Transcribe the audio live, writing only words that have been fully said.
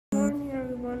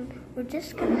everyone. We're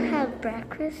just gonna have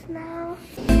breakfast now.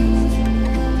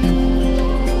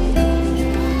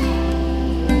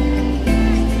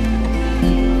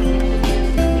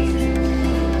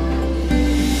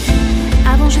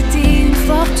 Avant j'étais une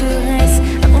forteresse,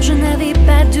 avant je n'avais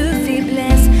pas de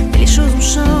faiblesse, mais les choses ont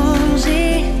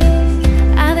changé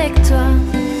avec toi.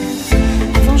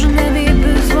 Avant je n'avais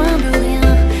besoin de rien,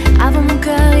 avant mon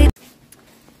cœur était...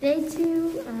 Day2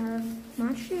 of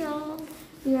Montreal.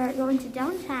 We are going to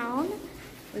downtown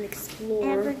And explore.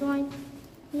 and we're gonna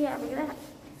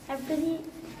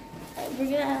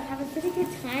have a pretty good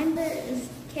time. There is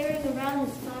carrying around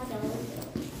his $5.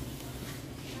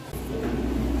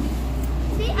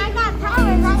 See, I got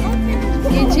powers. I opened the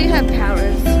You do have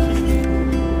powers.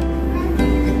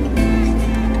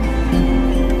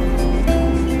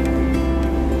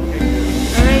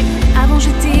 Avant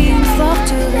j'étais une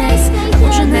forteresse,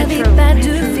 avant je n'avais pas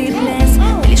de faiblesse,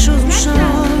 mais les choses ont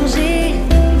changé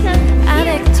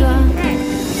avec toi.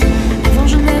 Avant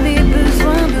je n'avais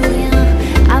besoin de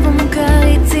rien, avant mon cœur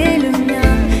était le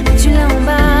mien, mais tu l'as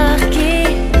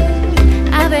embarqué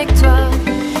avec toi.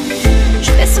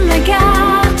 Je baisse ma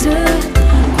garde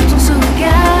quand on se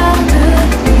regarde,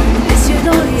 les yeux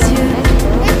dans les yeux,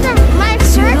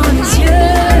 les yeux dans les yeux,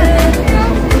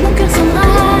 mon cœur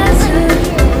s'embrase.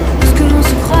 Que l'on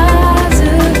se croise,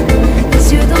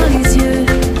 les yeux dans les yeux,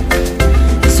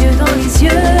 les yeux dans les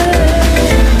yeux.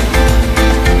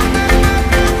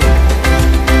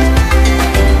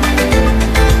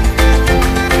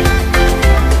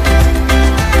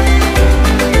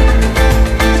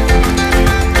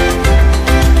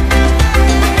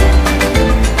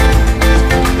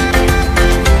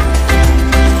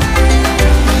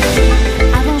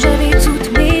 Avant j'avais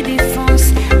toutes mes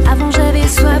défenses, avant j'avais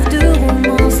soif de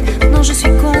romance. Maintenant je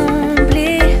suis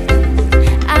comblée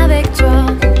avec toi.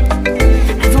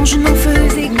 Avant je n'en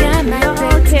faisais qu'à ma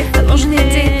tête, avant je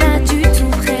n'étais pas du tout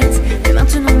prête, mais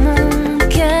maintenant mon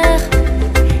cœur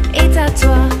est à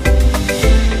toi.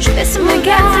 Je baisse ma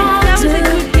garde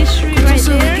quand on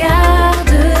se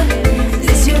regarde,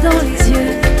 les yeux dans les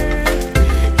yeux,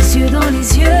 les yeux dans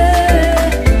les yeux.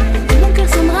 Mon cœur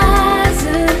s'embrase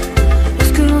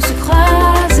lorsque l'on se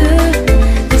croise,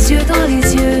 les yeux dans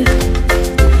les yeux,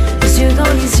 les yeux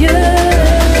dans les yeux.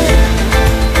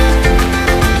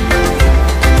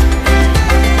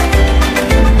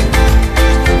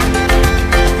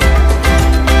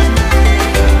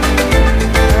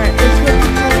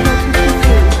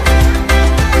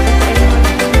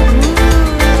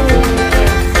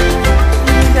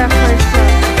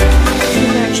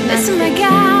 Je baisse ma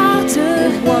garde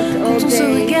quand on se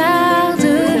regarde,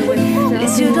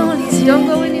 les yeux dans les yeux, Don't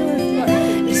go anywhere.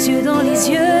 les yeux dans les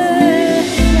yeux.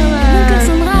 Mon cœur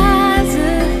s'embrase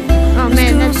Oh lorsque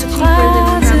man, l'on that's se cheaper than how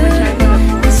croise, much I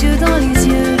bought. les yeux dans les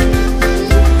yeux,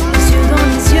 les yeux dans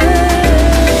les yeux.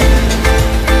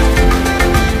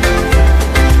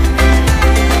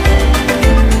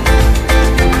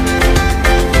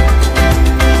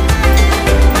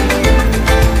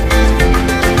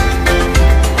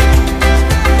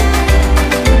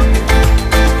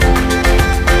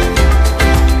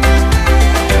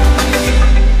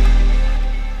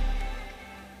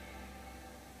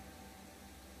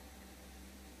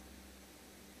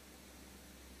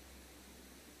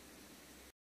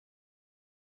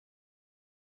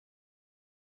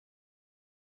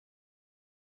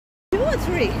 Two or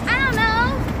three? I don't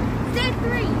know. Day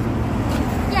 3.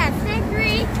 Yes, day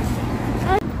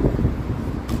 3. All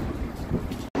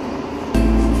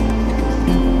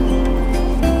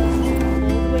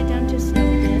the way down to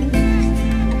Snowden.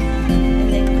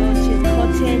 And then go to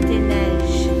Côte des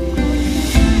Neiges.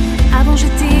 Avant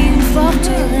j'étais une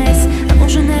forteresse, avant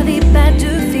je n'avais pas de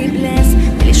faiblesse,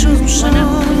 mais les choses ont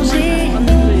changé On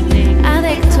the blue name.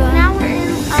 avec toi. Now we're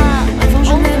in Avant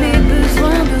je n'avais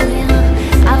besoin de rien,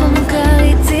 avant mon cœur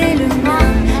était le mien,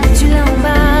 tu l'as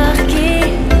embarqué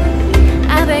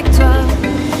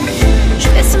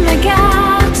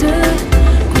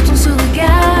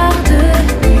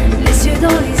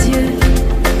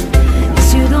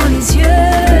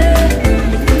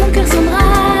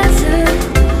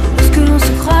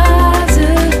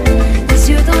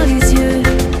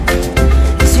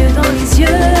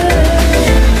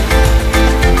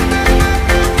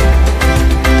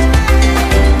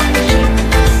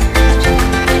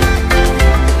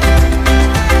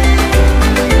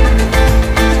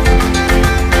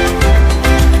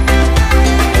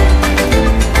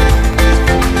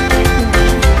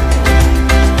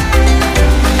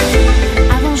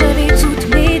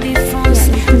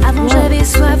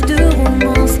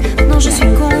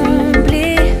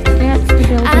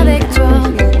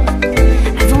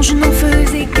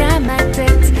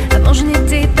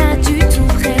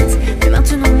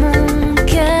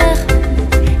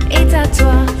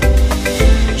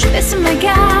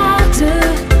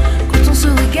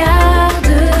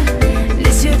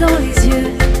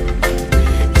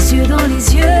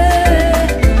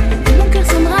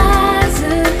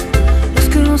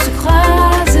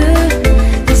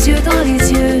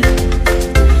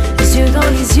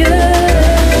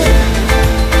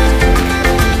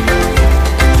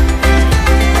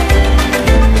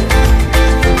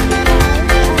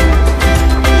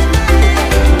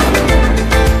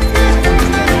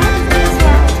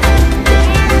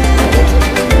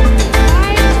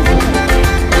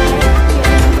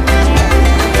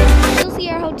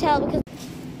hotel because